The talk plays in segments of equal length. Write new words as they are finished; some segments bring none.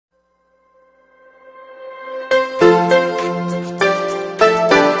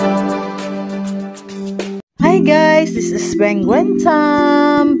guys, this is Penguin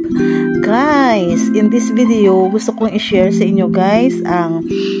Thumb. Guys, in this video, gusto kong i-share sa inyo guys ang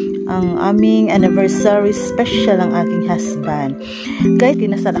aming anniversary special ng aking husband. Guys,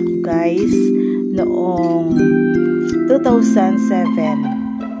 kinasal ako guys noong 2007,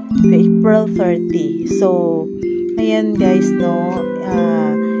 April 30. So, ngayon guys, no,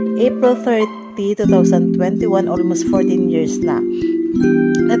 April 30, 2021, almost 14 years na.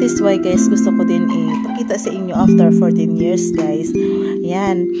 That is why guys, gusto ko din ipakita sa inyo after 14 years guys.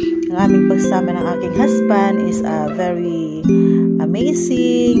 Yan, ang aming pagsama ng aking husband is very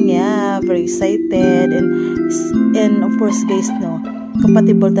amazing. Yeah, very excited. And of course guys, no,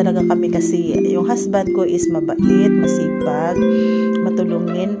 compatible talaga kami kasi yung husband ko is mabait, masipag,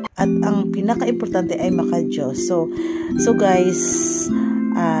 matulungin, at ang pinaka-importante ay maka-Diyos. So guys,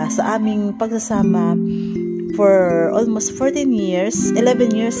 sa aming pagsasama for almost 14 years,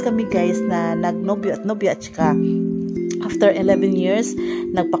 11 years kami guys na nagnobyo at nobyo, at saka after 11 years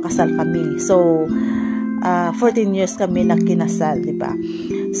nagpakasal kami. So 14 years kami nagkinasal, di ba?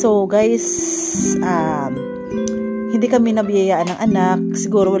 So guys, hindi kami nabiyayaan ng anak.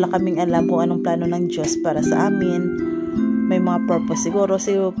 Siguro wala kaming alam kung anong plano ng Diyos para sa amin. May mga purpose siguro,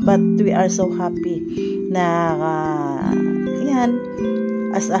 but we are so happy na yan,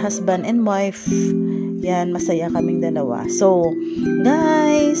 as a husband and wife, yan, masaya kaming dalawa. So,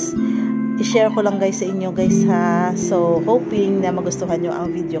 guys, i-share ko lang guys sa inyo guys ha. So, hoping na magustuhan nyo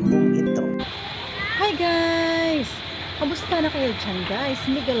ang video kong ito. Hi guys! Kamusta na kayo dyan guys?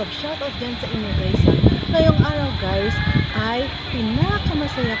 Mega love shoutout dyan sa inyo guys ha. Ngayong araw guys ay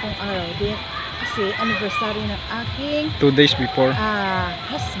pinakamasaya kong araw din kasi anniversary ng aking 2 days before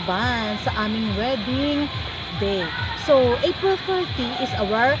husband sa aming wedding day. So, April 30 is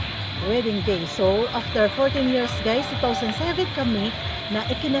our wedding day. So, after 14 years guys, 2007 kami na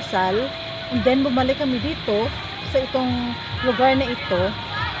ikinasal, and then bumalik kami dito sa itong lugar na ito.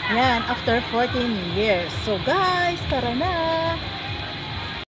 Yan, after 14 years. So guys, tara na!